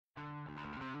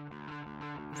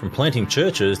From planting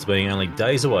churches to being only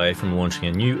days away from launching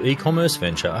a new e-commerce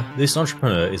venture, this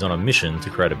entrepreneur is on a mission to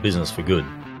create a business for good.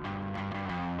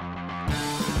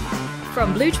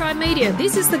 From Blue Tribe Media,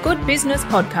 this is the Good Business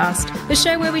Podcast, the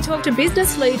show where we talk to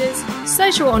business leaders,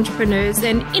 social entrepreneurs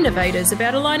and innovators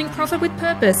about aligning profit with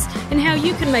purpose and how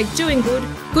you can make doing good,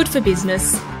 good for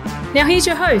business. Now here's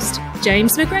your host,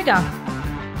 James McGregor.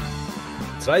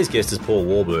 Today's guest is Paul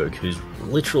Warburg, who's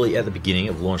literally at the beginning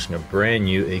of launching a brand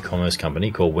new e-commerce company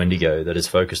called Wendigo that is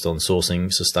focused on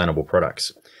sourcing sustainable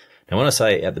products. Now, when I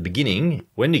say at the beginning,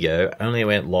 Wendigo only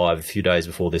went live a few days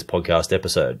before this podcast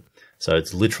episode. So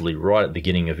it's literally right at the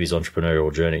beginning of his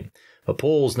entrepreneurial journey. But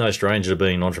Paul's no stranger to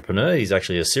being an entrepreneur. He's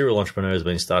actually a serial entrepreneur who's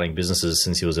been starting businesses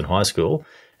since he was in high school.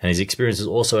 And his experiences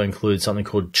also include something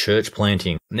called church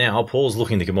planting. Now, Paul's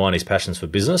looking to combine his passions for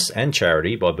business and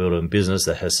charity by building a business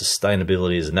that has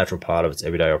sustainability as a natural part of its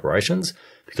everyday operations,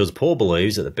 because Paul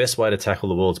believes that the best way to tackle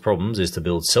the world's problems is to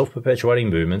build self-perpetuating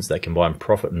movements that combine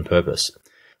profit and purpose.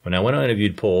 Well, now, when I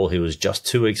interviewed Paul, he was just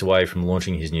 2 weeks away from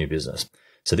launching his new business.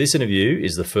 So this interview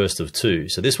is the first of two.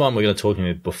 So this one we're going to talk to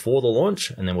him before the launch,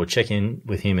 and then we'll check in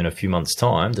with him in a few months'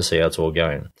 time to see how it's all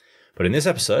going. But in this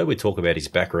episode, we talk about his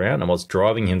background and what's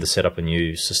driving him to set up a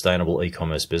new sustainable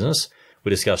e-commerce business. We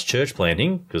discuss church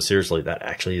planting, because seriously, that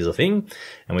actually is a thing.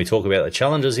 And we talk about the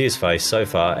challenges he has faced so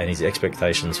far and his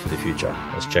expectations for the future.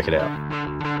 Let's check it out.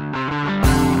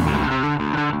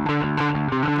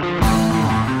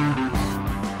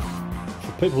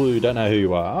 For people who don't know who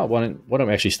you are, why don't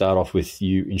we actually start off with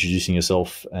you introducing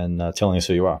yourself and telling us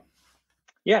who you are?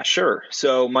 Yeah, sure.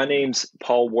 So my name's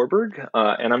Paul Warburg,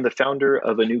 and I'm the founder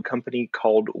of a new company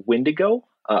called Wendigo.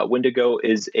 Wendigo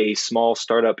is a small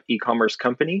startup e-commerce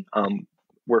company.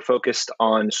 We're focused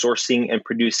on sourcing and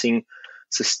producing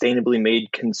sustainably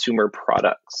made consumer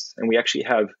products. And we actually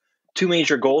have two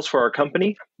major goals for our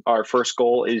company. Our first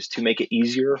goal is to make it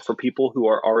easier for people who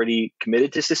are already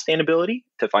committed to sustainability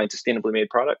to find sustainably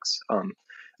made products. And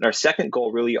our second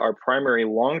goal, really our primary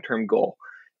long-term goal,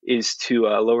 is to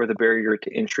lower the barrier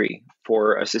to entry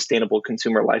for a sustainable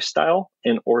consumer lifestyle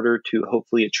in order to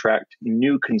hopefully attract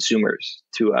new consumers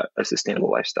to a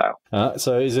sustainable lifestyle.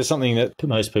 So is there something that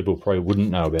most people probably wouldn't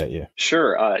know about you?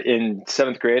 Sure. In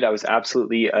 7th grade, I was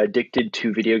absolutely addicted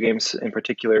to video games, in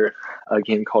particular a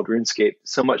game called RuneScape,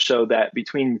 so much so that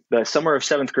between the summer of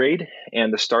 7th grade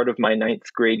and the start of my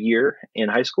 9th grade year in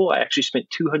high school, I actually spent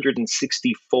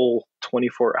 260 full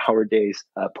 24-hour days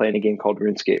playing a game called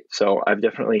RuneScape. So I've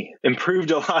definitely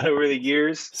improved a lot over the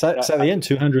years. So again,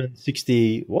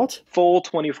 260 what? Full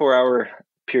 24-hour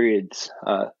periods.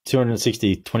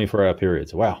 260 24-hour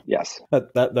periods. Wow. Yes.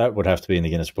 That would have to be in the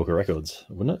Guinness Book of Records,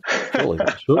 wouldn't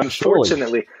it?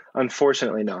 Surely.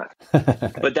 Unfortunately not.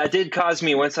 But that did cause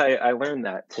me, once I learned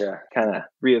that, to kind of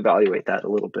reevaluate that a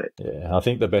little bit. Yeah, I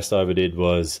think the best I ever did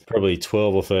was probably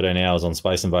 12 or 13 hours on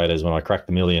Space Invaders when I cracked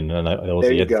the million. And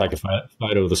you had to take a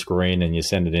photo of the screen and you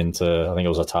send it into, I think it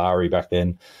was Atari back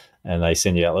then. And they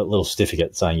send you out a little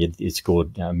certificate saying you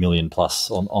scored a million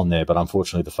plus on there. But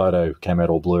unfortunately, the photo came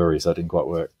out all blurry, so it didn't quite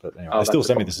work. But anyway, they still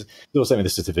sent me the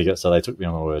certificate, so they took me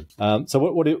on my word. So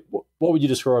what would you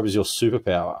describe as your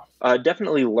superpower?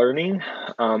 Definitely learning.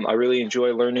 I really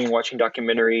enjoy learning, watching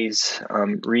documentaries,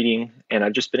 reading, and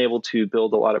I've just been able to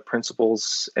build a lot of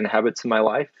principles and habits in my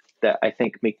life that I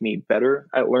think make me better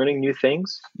at learning new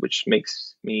things, which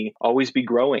makes me always be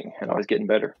growing and always getting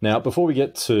better. Now, before we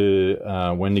get to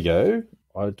Wendigo,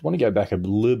 I want to go back a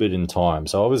little bit in time.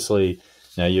 So obviously,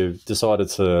 now you've decided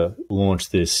to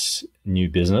launch this new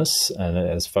business and it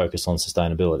has focused on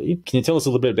sustainability. Can you tell us a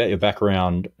little bit about your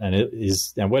background and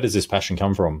where does this passion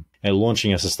come from? And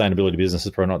launching a sustainability business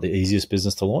is probably not the easiest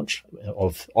business to launch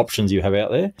of options you have out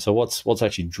there. So what's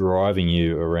actually driving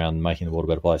you around making the world a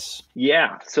better place?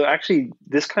 Yeah. So actually,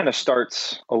 this kind of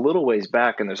starts a little ways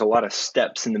back, and there's a lot of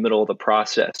steps in the middle of the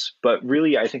process. But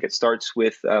really, I think it starts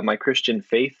with my Christian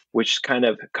faith, which kind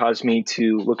of caused me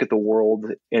to look at the world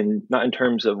and not in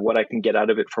terms of what I can get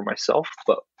out of it for myself,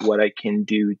 but what I can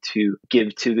do to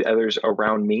give to the others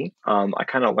around me. I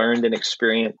kind of learned and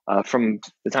experienced from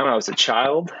the time I was a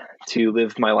child to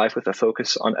live my life with a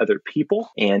focus on other people.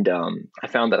 And I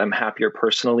found that I'm happier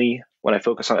personally when I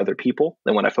focus on other people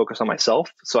than when I focus on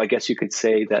myself. So I guess you could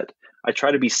say that I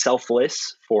try to be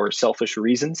selfless for selfish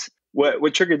reasons.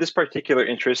 What triggered this particular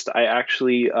interest?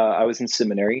 I was in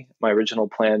seminary. My original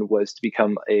plan was to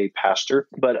become a pastor,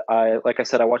 but like I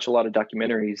said, I watch a lot of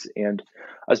documentaries, and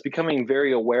I was becoming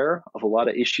very aware of a lot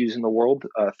of issues in the world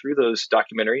through those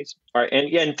documentaries. All right,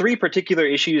 and three particular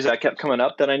issues that kept coming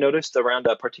up that I noticed around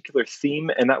a particular theme,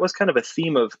 and that was kind of a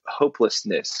theme of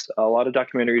hopelessness. A lot of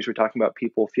documentaries were talking about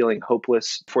people feeling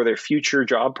hopeless for their future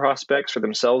job prospects for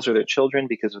themselves or their children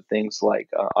because of things like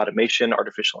automation,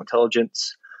 artificial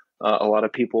intelligence. A lot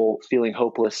of people feeling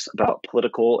hopeless about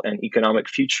political and economic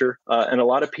future, and a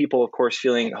lot of people, of course,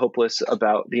 feeling hopeless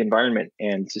about the environment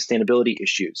and sustainability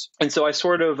issues. And so I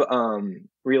sort of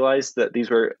realized that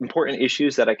these were important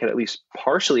issues that I could at least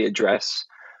partially address.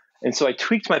 And so I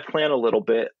tweaked my plan a little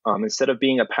bit. Instead of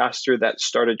being a pastor that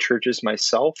started churches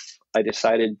myself, I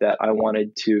decided that I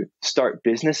wanted to start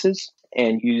businesses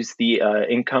and use the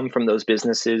income from those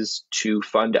businesses to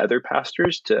fund other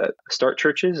pastors to start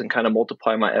churches and kind of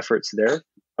multiply my efforts there.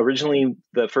 Originally,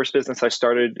 the first business I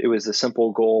started, it was a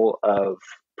simple goal of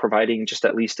providing just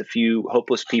at least a few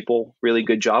hopeless people really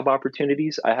good job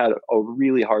opportunities. I had a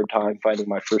really hard time finding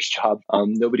my first job.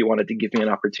 Nobody wanted to give me an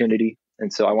opportunity.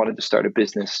 And so I wanted to start a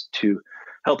business to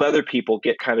help other people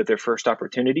get kind of their first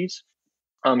opportunities.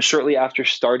 Shortly after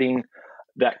starting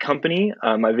that company,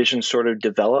 my vision sort of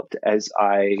developed as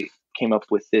I came up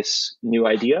with this new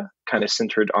idea, kind of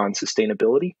centered on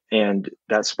sustainability, and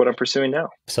that's what I'm pursuing now.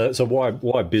 So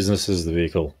why business is the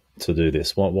vehicle to do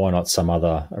this? Why not some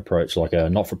other approach like a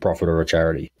not-for-profit or a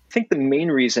charity? I think the main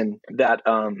reason that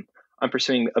I'm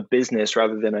pursuing a business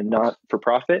rather than a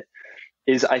not-for-profit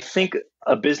is I think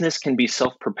a business can be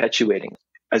self-perpetuating.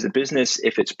 As a business,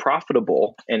 if it's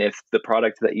profitable and if the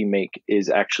product that you make is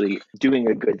actually doing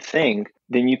a good thing,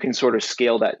 then you can sort of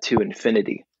scale that to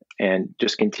infinity and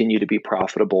just continue to be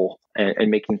profitable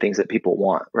and making things that people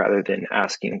want rather than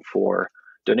asking for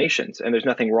donations. And there's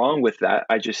nothing wrong with that.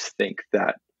 I just think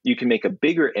that you can make a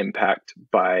bigger impact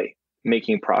by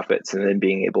making profits and then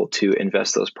being able to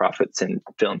invest those profits in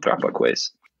philanthropic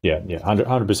ways. Yeah,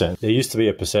 100%. There used to be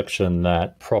a perception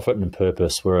that profit and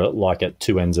purpose were like at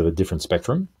two ends of a different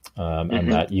spectrum,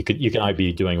 and that you can only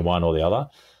be doing one or the other.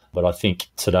 But I think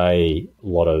today a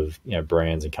lot of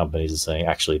brands and companies are saying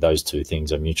actually those two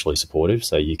things are mutually supportive.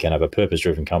 So you can have a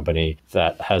purpose-driven company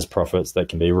that has profits that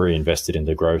can be reinvested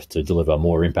into growth to deliver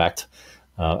more impact,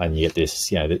 and you get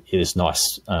this this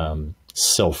nice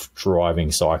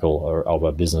self-driving cycle of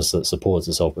a business that supports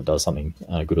itself but does something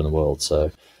good in the world.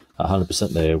 So 100%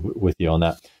 there with you on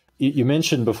that. You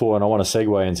mentioned before, and I want to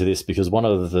segue into this because one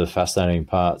of the fascinating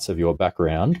parts of your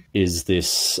background is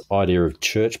this idea of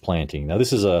church planting. Now,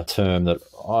 this is a term that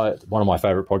one of my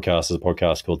favorite podcasts is a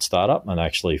podcast called Startup, and I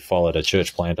actually followed a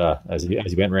church planter as he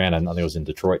went around, and I think it was in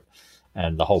Detroit.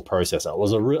 And the whole process,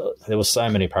 there was so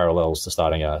many parallels to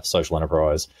starting a social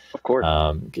enterprise. Of course.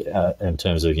 In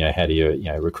terms of, how do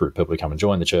you recruit people to come and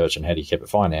join the church, and how do you keep it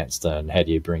financed, and how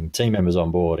do you bring team members on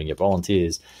board and get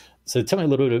volunteers? So tell me a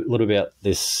little about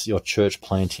this, your church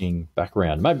planting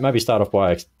background. Maybe start off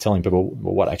by telling people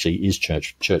what actually is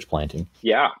church planting.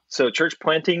 Yeah. So church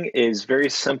planting is very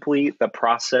simply the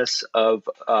process of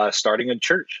starting a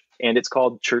church. And it's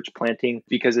called church planting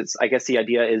because I guess the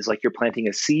idea is like you're planting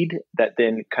a seed that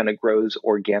then kind of grows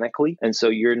organically. And so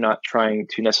you're not trying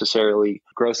to necessarily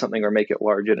grow something or make it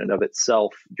large in and of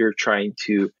itself. You're trying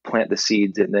to plant the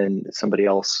seeds, and then somebody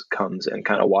else comes and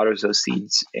kind of waters those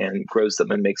seeds and grows them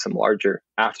and makes them larger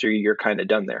after you're kind of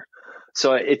done there.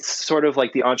 So it's sort of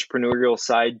like the entrepreneurial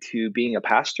side to being a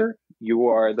pastor. You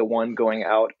are the one going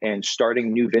out and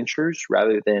starting new ventures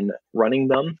rather than running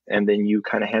them. And then you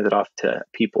kind of hand it off to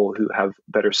people who have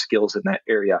better skills in that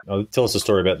area. Tell us a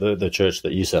story about the church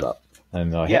that you set up.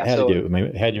 And how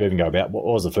did you even go about? What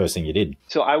was the first thing you did?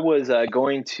 So I was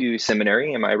going to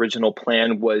seminary, and my original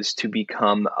plan was to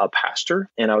become a pastor.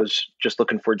 And I was just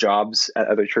looking for jobs at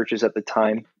other churches at the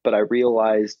time. But I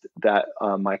realized that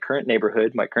my current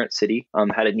neighborhood, my current city,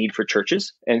 had a need for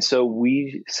churches. And so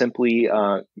we simply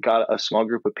got a small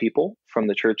group of people from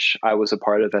the church I was a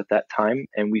part of at that time,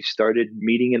 and we started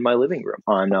meeting in my living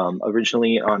room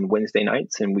originally on Wednesday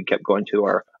nights, and we kept going to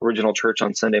our original church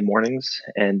on Sunday mornings.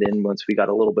 And then once we got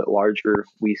a little bit larger,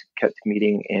 we kept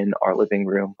meeting in our living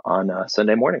room on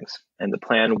Sunday mornings. And the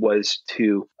plan was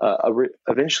to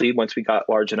eventually, once we got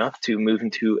large enough, to move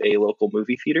into a local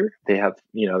movie theater. They have,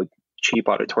 cheap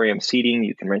auditorium seating.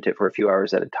 You can rent it for a few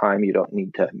hours at a time. You don't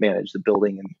need to manage the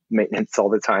building and maintenance all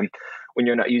the time when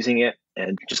you're not using it,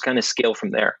 and just kind of scale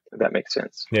from there, if that makes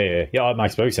sense. Yeah, it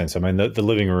makes perfect sense. I mean, the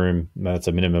living room, that's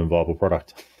a minimum viable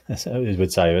product, so I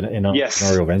would say, in an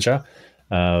entrepreneurial venture,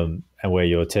 and where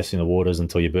you're testing the waters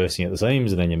until you're bursting at the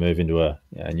seams, and then you move into a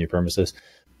new premises.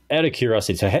 Out of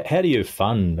curiosity, so how do you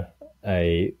fund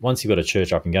once you've got a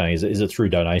church up and going? Is it through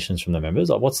donations from the members?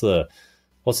 Like, what's the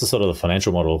sort of the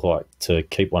financial model look like to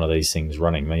keep one of these things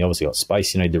running? I mean, you obviously got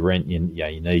space you need to rent. You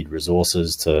need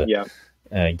resources to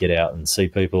get out and see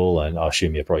people, and I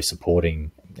assume you're probably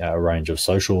supporting a range of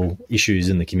social issues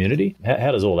in the community.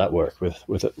 How does all that work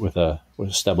with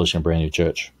establishing a brand new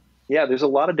church? Yeah, there's a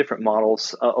lot of different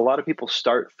models. A lot of people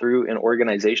start through an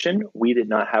organization. We did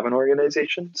not have an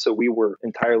organization, so we were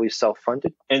entirely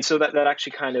self-funded. And so that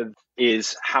actually kind of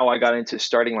is how I got into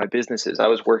starting my businesses. I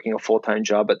was working a full-time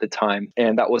job at the time,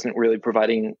 and that wasn't really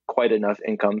providing quite enough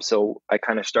income. So I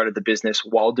kind of started the business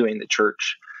while doing the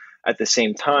church at the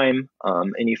same time.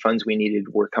 Any funds we needed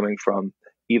were coming from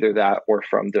either that or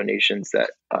from donations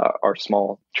that our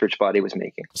small church body was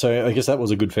making. So I guess that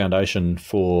was a good foundation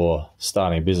for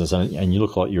starting a business. And you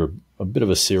look like you're a bit of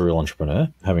a serial entrepreneur,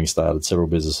 having started several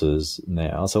businesses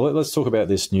now. So let's talk about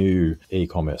this new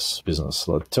e-commerce business.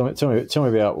 Tell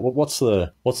me about what's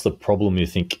the problem you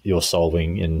think you're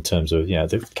solving in terms of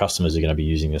the customers are going to be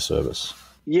using this service.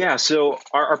 Yeah, so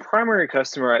our primary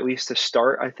customer, at least to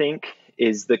start, I think,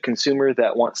 is the consumer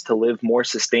that wants to live more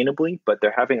sustainably, but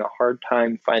they're having a hard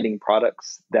time finding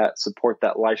products that support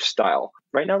that lifestyle.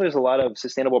 Right now, there's a lot of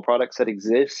sustainable products that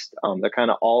exist. They're kind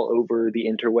of all over the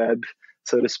interweb,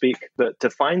 so to speak. But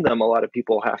to find them, a lot of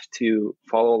people have to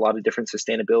follow a lot of different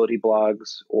sustainability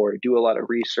blogs or do a lot of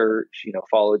research,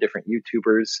 follow different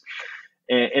YouTubers.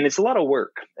 And it's a lot of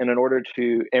work. And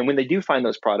when they do find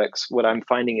those products, what I'm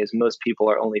finding is most people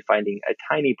are only finding a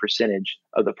tiny percentage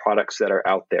of the products that are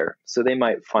out there. So they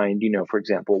might find, for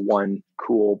example, one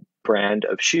cool brand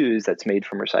of shoes that's made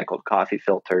from recycled coffee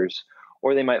filters,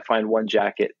 or they might find one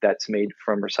jacket that's made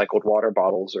from recycled water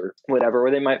bottles or whatever,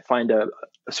 or they might find a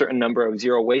certain number of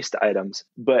zero waste items.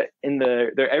 But in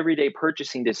their everyday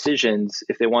purchasing decisions,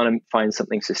 if they want to find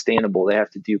something sustainable, they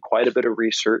have to do quite a bit of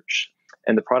research.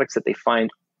 And the products that they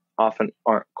find often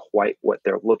aren't quite what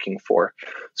they're looking for.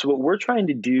 So what we're trying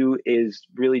to do is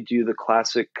really do the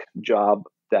classic job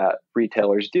that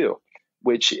retailers do,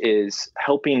 which is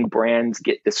helping brands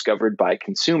get discovered by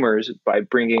consumers by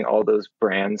bringing all those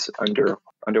brands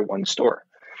under one store.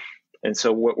 And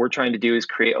so what we're trying to do is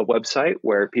create a website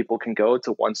where people can go. It's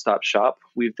a one-stop shop.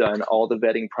 We've done all the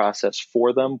vetting process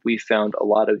for them. We found a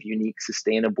lot of unique,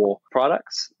 sustainable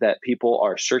products that people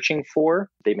are searching for.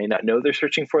 They may not know they're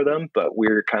searching for them, but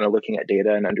we're kind of looking at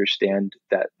data and understand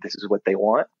that this is what they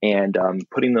want and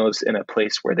putting those in a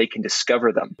place where they can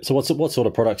discover them. So what sort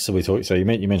of products are we talking? So you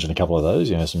mentioned a couple of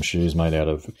those, some shoes made out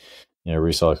of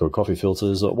recycled coffee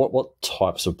filters. What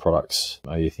types of products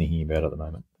are you thinking about at the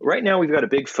moment? Right now, we've got a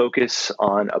big focus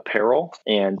on apparel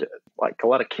and like a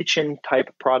lot of kitchen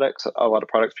type products, a lot of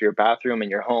products for your bathroom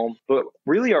and your home. But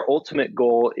really our ultimate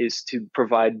goal is to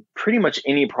provide pretty much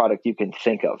any product you can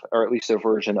think of, or at least a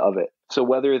version of it. So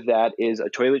whether that is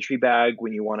a toiletry bag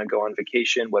when you want to go on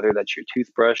vacation, whether that's your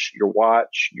toothbrush, your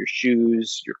watch, your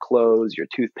shoes, your clothes, your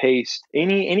toothpaste,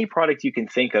 any product you can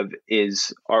think of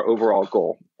is our overall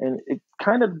goal. And it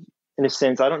kind of, in a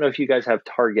sense, I don't know if you guys have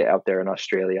Target out there in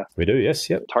Australia. We do, yes.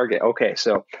 Yep. Target. Okay.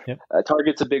 So yep.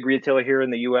 Target's a big retailer here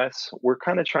in the US. We're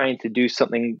kind of trying to do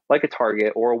something like a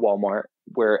Target or a Walmart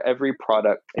where every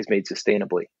product is made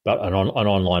sustainably. But an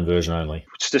online version only.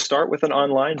 Just to start with an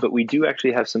online, but we do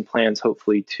actually have some plans,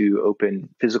 hopefully, to open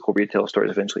physical retail stores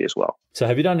eventually as well. So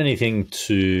have you done anything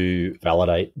to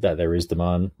validate that there is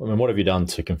demand? I mean, what have you done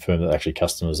to confirm that actually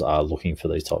customers are looking for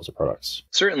these types of products?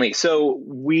 Certainly. So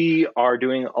we are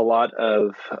doing a lot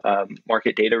of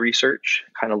market data research,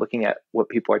 kind of looking at what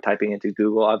people are typing into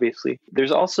Google, obviously.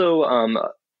 There's also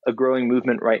a growing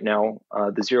movement right now,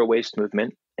 the zero waste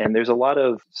movement. And there's a lot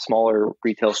of smaller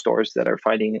retail stores that are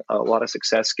finding a lot of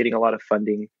success, getting a lot of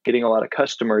funding, getting a lot of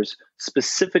customers,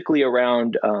 specifically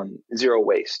around zero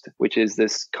waste, which is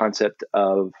this concept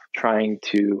of trying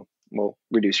to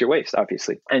reduce your waste,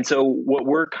 obviously. And so what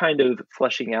we're kind of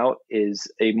fleshing out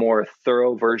is a more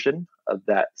thorough version of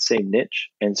that same niche.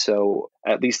 And so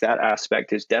at least that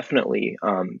aspect is definitely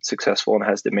successful and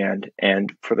has demand.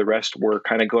 And for the rest, we're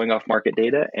kind of going off market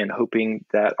data and hoping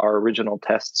that our original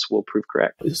tests will prove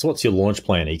correct. So what's your launch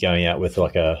plan? Are you going out with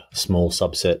like a small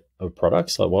subset of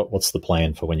products? Like what's the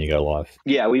plan for when you go live?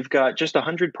 Yeah, we've got just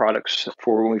 100 products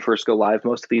for when we first go live.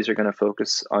 Most of these are going to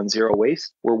focus on zero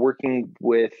waste. We're working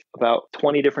with about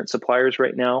 20 different suppliers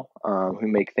right now who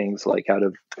make things like out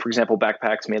of, for example,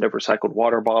 backpacks made of recycled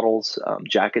water bottles,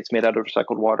 jackets made out of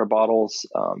recycled water bottles,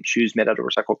 shoes made out of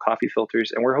recycled coffee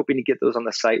filters. And we're hoping to get those on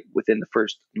the site within the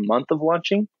first month of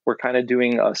launching. We're kind of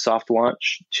doing a soft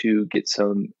launch to get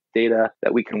some data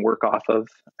that we can work off of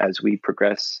as we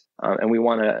progress. And we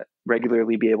want to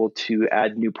regularly be able to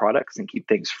add new products and keep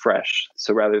things fresh.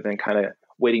 So rather than kind of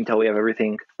waiting till we have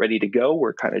everything ready to go,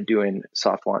 we're kind of doing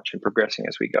soft launch and progressing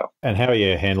as we go. And how are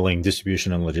you handling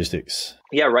distribution and logistics?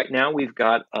 Yeah, right now we've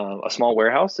got a small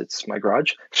warehouse. It's my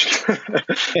garage.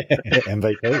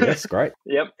 MVP, yes, great.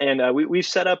 Yep. And we've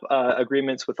set up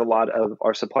agreements with a lot of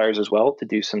our suppliers as well to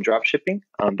do some drop shipping.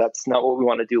 That's not what we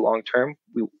want to do long term,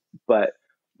 but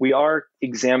we are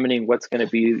examining what's going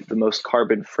to be the most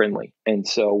carbon friendly. And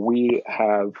so we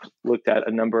have looked at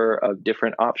a number of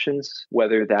different options,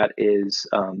 whether that is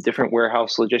different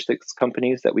warehouse logistics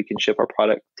companies that we can ship our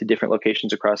product to different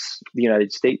locations across the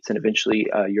United States and eventually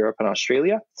Europe and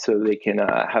Australia, so they can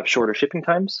have shorter shipping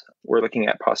times. We're looking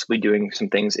at possibly doing some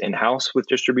things in-house with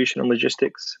distribution and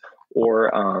logistics, or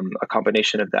a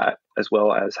combination of that, as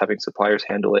well as having suppliers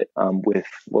handle it with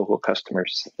local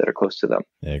customers that are close to them.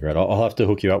 Yeah, great. I'll have to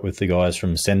hook you up with the guys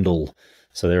from Sendle.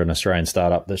 So they're an Australian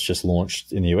startup that's just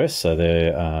launched in the US. So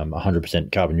they're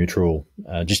 100% carbon neutral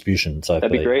distribution. So that'd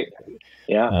be great.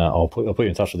 Yeah, I'll put you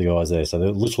in touch with the guys there. So they're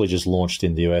literally just launched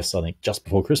in the US, I think, just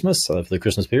before Christmas, so for the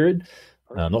Christmas period.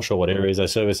 I'm not sure what areas they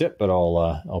service yet, but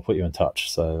I'll put you in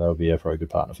touch. So that'll be a very good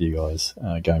partner for you guys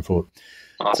going forward.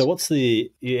 Awesome. So what's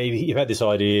you've had this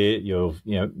idea, you've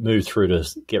moved through to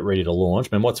get ready to launch.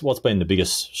 I mean, what's been the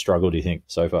biggest struggle, do you think,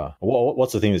 so far?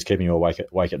 What's the thing that's keeping you awake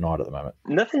at night at the moment?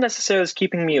 Nothing necessarily is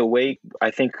keeping me awake.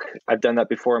 I think I've done that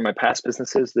before in my past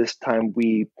businesses. This time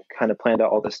we kind of planned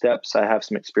out all the steps. I have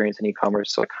some experience in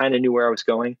e-commerce, so I kind of knew where I was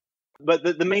going. But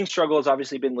the main struggle has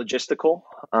obviously been logistical.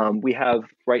 We have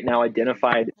right now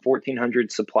identified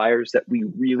 1,400 suppliers that we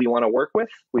really want to work with.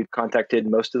 We've contacted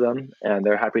most of them, and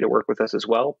they're happy to work with us as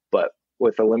well. But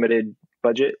with a limited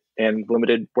budget and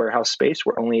limited warehouse space,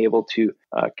 we're only able to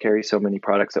carry so many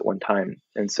products at one time.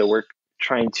 And so we're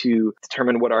trying to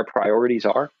determine what our priorities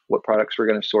are, what products we're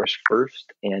going to source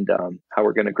first, and how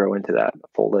we're going to grow into that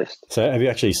full list. So have you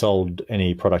actually sold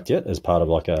any product yet as part of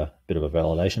like a bit of a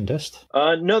validation test?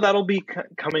 No, that'll be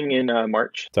coming in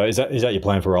March. So is that your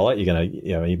plan for rollout? You're going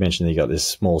to, you mentioned that you got this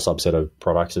small subset of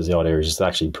products. As the idea is just to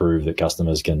actually prove that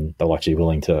customers they're actually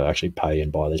willing to actually pay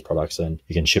and buy these products, and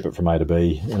you can ship it from A to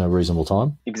B in a reasonable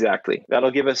time? Exactly.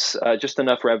 That'll give us just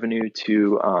enough revenue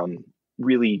to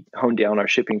really hone down our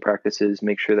shipping practices,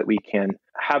 make sure that we can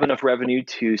have enough revenue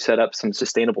to set up some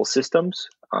sustainable systems.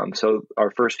 So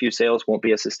our first few sales won't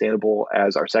be as sustainable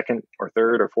as our second or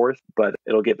third or fourth, but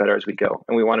it'll get better as we go.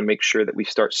 And we want to make sure that we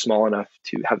start small enough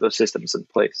to have those systems in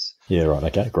place. Yeah, right.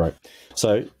 Okay, great.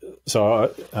 So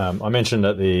I mentioned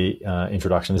at the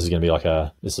introduction, this is going to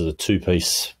be this is a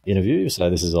 2-piece interview. So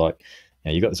this is like,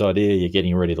 you got this idea, you're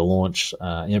getting ready to launch,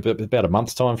 about a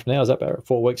month's time from now. Is that about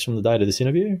 4 weeks from the date of this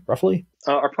interview, roughly?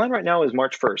 Our plan right now is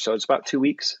March 1st, so it's about 2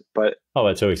 weeks. But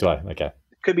about 2 weeks away, okay.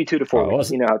 Could be 2 to 4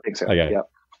 weeks, you know how things are. Okay. Yep.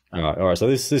 All right. So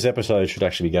this episode should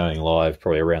actually be going live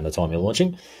probably around the time you're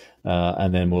launching.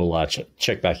 And then we'll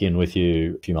check back in with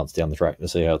you a few months down the track to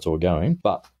see how it's all going.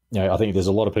 But I think there's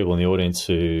a lot of people in the audience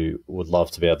who would love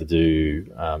to be able to do,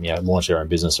 launch their own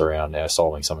business around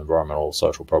solving some environmental,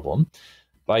 social problem.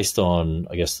 Based on,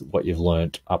 I guess, what you've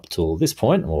learned up till this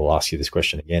point, and we'll ask you this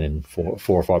question again in 4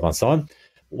 or 5 months' time,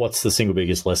 what's the single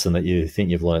biggest lesson that you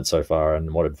think you've learned so far,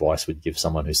 and what advice would you give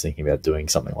someone who's thinking about doing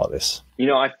something like this?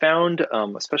 I found,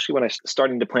 especially when I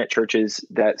starting to plant churches,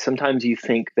 that sometimes you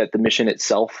think that the mission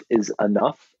itself is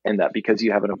enough, and that because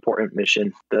you have an important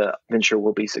mission, the venture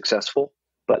will be successful.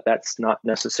 But that's not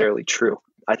necessarily true.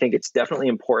 I think it's definitely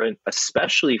important,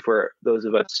 especially for those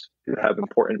of us who have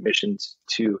important missions,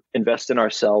 to invest in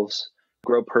ourselves,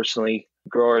 grow personally,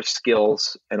 grow our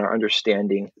skills and our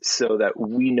understanding so that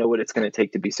we know what it's going to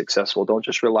take to be successful. Don't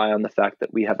just rely on the fact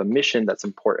that we have a mission that's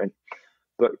important,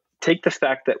 but take the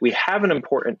fact that we have an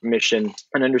important mission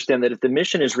and understand that if the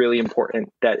mission is really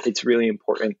important, that it's really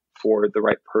important for the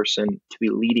right person to be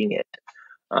leading it.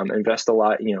 Invest a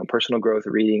lot, personal growth,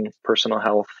 reading, personal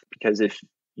health, because if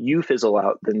you fizzle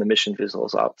out, then the mission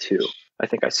fizzles out too. I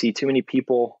think I see too many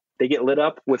people, they get lit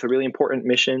up with a really important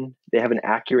mission. They have an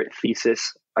accurate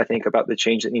thesis, I think, about the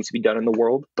change that needs to be done in the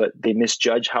world, but they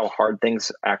misjudge how hard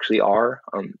things actually are.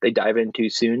 They dive in too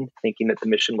soon, thinking that the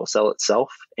mission will sell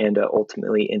itself, and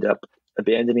ultimately end up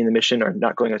abandoning the mission or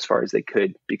not going as far as they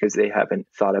could because they haven't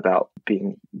thought about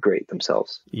being great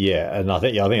themselves. Yeah, and I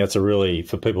think that's a really,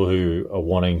 for people who are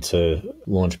wanting to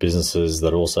launch businesses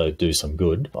that also do some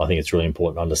good, I think it's really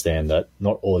important to understand that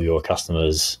not all of your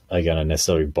customers are going to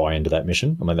necessarily buy into that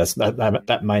mission. I mean,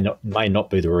 that may not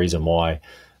be the reason why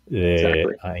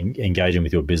they're engaging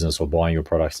with your business or buying your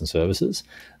products and services.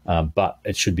 but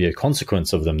it should be a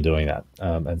consequence of them doing that.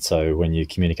 And so when you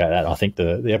communicate that, I think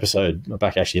the episode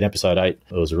back actually in episode 8,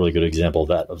 it was a really good example of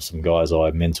that, of some guys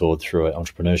I mentored through an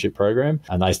entrepreneurship program,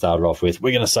 and they started off with,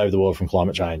 "We're going to save the world from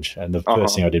climate change." And the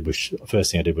first thing I did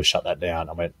was shut that down.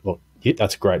 I went, "Look,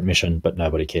 that's a great mission, but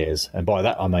nobody cares." And by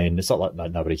that, I mean, it's not like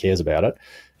nobody cares about it.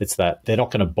 It's that they're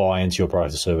not going to buy into your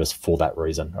product or service for that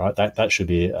reason, right? That should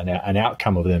be an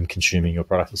outcome of them consuming your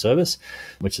product or service,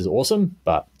 which is awesome,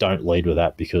 but don't lead with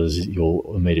that because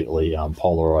you'll immediately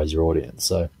polarize your audience.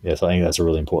 So, yes, I think that's a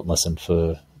really important lesson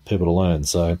for people to learn.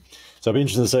 So I'll be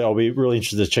interested to see. I'll be really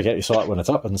interested to check out your site when it's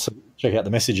up and check out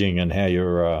the messaging and how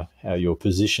you're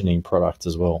positioning product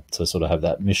as well, to sort of have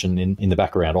that mission in the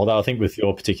background. Although I think with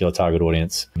your particular target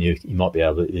audience, you might be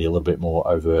able to be a little bit more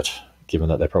overt, given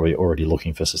that they're probably already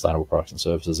looking for sustainable products and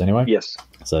services anyway. Yes.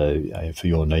 So for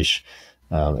your niche,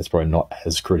 it's probably not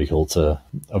as critical to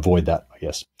avoid that, I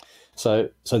guess. So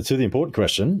to the important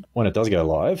question, when it does go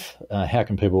live, how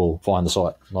can people find the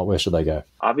site? Like, where should they go?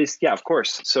 Obviously, yeah, of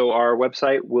course. So our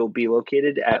website will be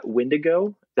located at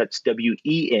Wendigo. That's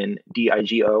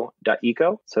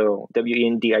WENDIGO.eco. So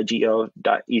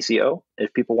WENDIGO.eco.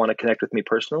 If people want to connect with me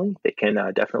personally, they can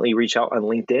definitely reach out on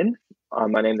LinkedIn.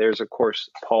 My name there is, of course,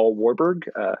 Paul Warburg,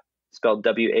 spelled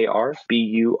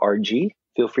WARBURG.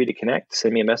 Feel free to connect.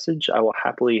 Send me a message. I will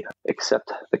happily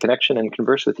accept the connection and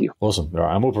converse with you. Awesome. All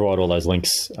right. And we'll provide all those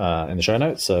links in the show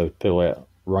notes. So people out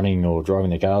running or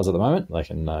driving their cars at the moment, they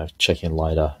can check in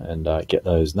later and get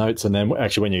those notes. And then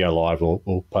actually when you go live,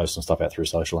 we'll post some stuff out through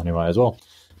social anyway as well.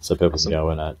 So people can go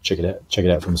and check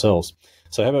it out for themselves.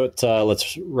 So how about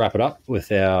let's wrap it up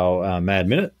with our Mad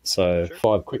Minute. So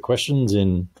 5 quick questions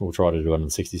we'll try to do it in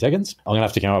 60 seconds. I'm going to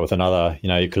have to come up with another,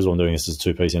 because I'm doing this as a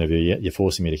 2-piece interview, you're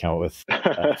forcing me to come up with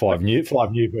 5 new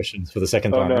questions for the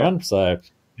second time around. So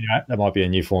that might be a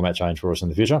new format change for us in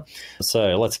the future.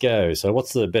 So let's go. So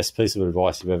what's the best piece of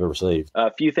advice you've ever received?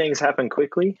 A few things happen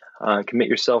quickly. Commit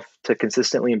yourself to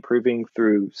consistently improving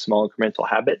through small incremental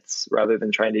habits rather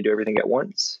than trying to do everything at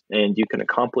once. And you can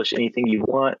accomplish anything you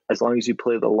want as long as you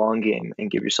play the long game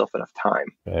and give yourself enough time.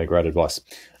 Great advice.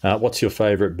 What's your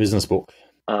favorite business book?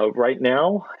 Right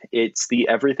now, it's The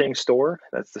Everything Store.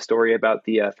 That's the story about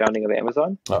the founding of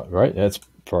Amazon. Oh, right. That's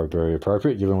probably very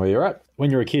appropriate given where you're at.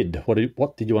 When you were a kid, what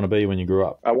did you want to be when you grew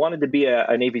up? I wanted to be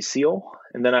a Navy SEAL,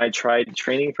 and then I tried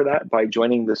training for that by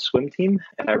joining the swim team,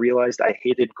 and I realized I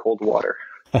hated cold water.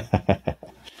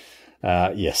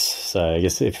 Yes. So I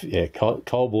guess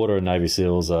cold water and Navy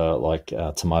SEALs are like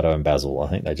tomato and basil. I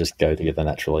think they just go together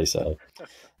naturally. So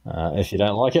if you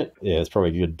don't like it, it's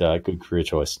probably a good career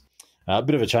choice. A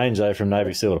bit of a change, though, from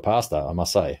Navy SEAL to pastor, I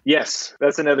must say. Yes,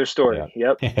 that's another story.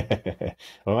 Yeah. Yep.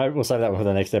 Well, maybe we'll save that one for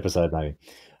the next episode, maybe.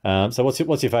 So what's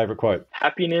your favorite quote?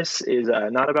 Happiness is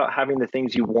not about having the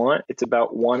things you want. It's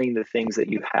about wanting the things that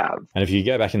you have. And if you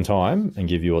go back in time and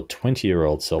give your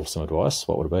 20-year-old self some advice,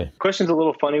 what would it be? The question's a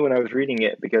little funny when I was reading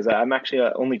it because I'm actually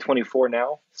only 24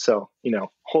 now. So,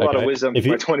 whole lot of wisdom for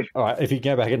my 20. All right. If you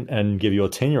go back and give your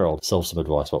 10-year-old self some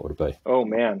advice, what would it be? Oh,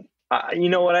 man.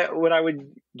 What I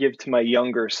would give to my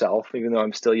younger self, even though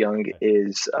I'm still young,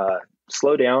 is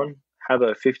slow down, have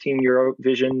a 15-year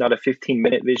vision, not a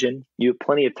 15-minute vision. You have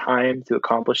plenty of time to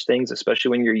accomplish things,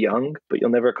 especially when you're young, but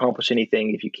you'll never accomplish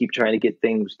anything if you keep trying to get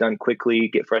things done quickly,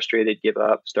 get frustrated, give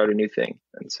up, start a new thing.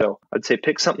 And so I'd say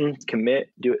pick something, commit,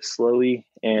 do it slowly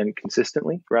and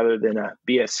consistently rather than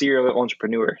be a serial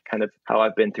entrepreneur, kind of how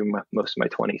I've been through most of my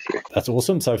 20s here. That's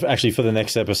awesome. So actually for the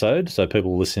next episode, so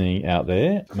people listening out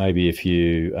there, maybe if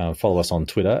you follow us on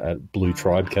Twitter at Blue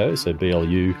Tribe Co, so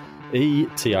BLUETRIBECO,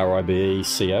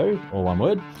 all one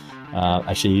word,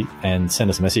 and send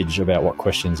us a message about what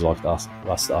questions you'd like us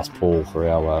to ask Paul for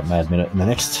our Mad Minute in the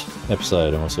next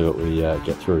episode, and we'll see what we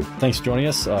get through. Thanks for joining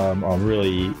us. I'll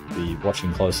really be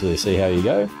watching closely to see how you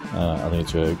go. I think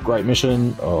it's a great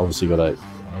mission. Obviously got the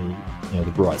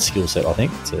right skill set, I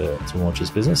think, to launch this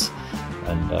business.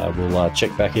 And we'll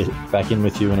check back in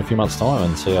with you in a few months' time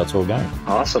and see how it's all going.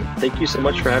 Awesome. Thank you so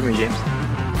much for having me, James.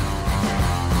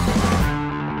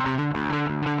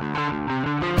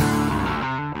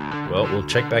 Well, we'll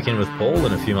check back in with Paul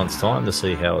in a few months' time to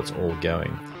see how it's all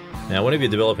going. Now, whenever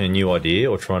you're developing a new idea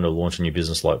or trying to launch a new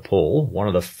business like Paul, one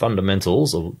of the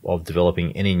fundamentals of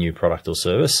developing any new product or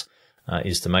service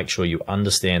is to make sure you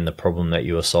understand the problem that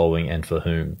you are solving and for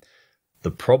whom.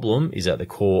 The problem is at the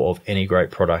core of any great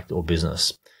product or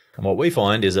business. And what we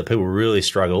find is that people really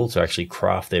struggle to actually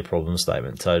craft their problem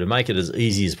statement. So to make it as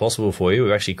easy as possible for you,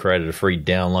 we've actually created a free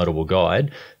downloadable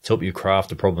guide to help you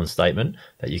craft a problem statement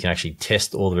that you can actually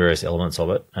test all the various elements of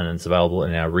it. And it's available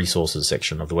in our resources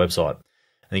section of the website.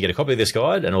 And to get a copy of this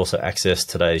guide and also access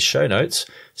today's show notes,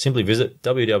 simply visit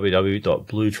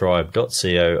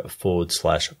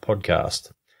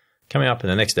www.bluetribe.co/podcast. Coming up in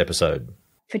the next episode.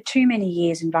 For too many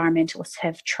years, environmentalists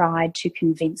have tried to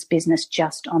convince business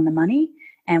just on the money,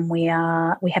 and we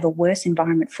have a worse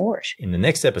environment for it. In the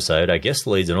next episode, our guest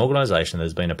leads an organisation that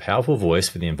has been a powerful voice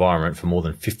for the environment for more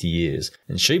than 50 years,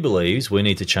 and she believes we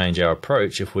need to change our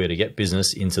approach if we are to get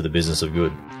business into the business of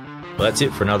good. Well, that's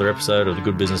it for another episode of the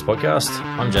Good Business Podcast.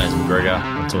 I'm James McGregor.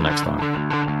 Until next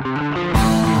time.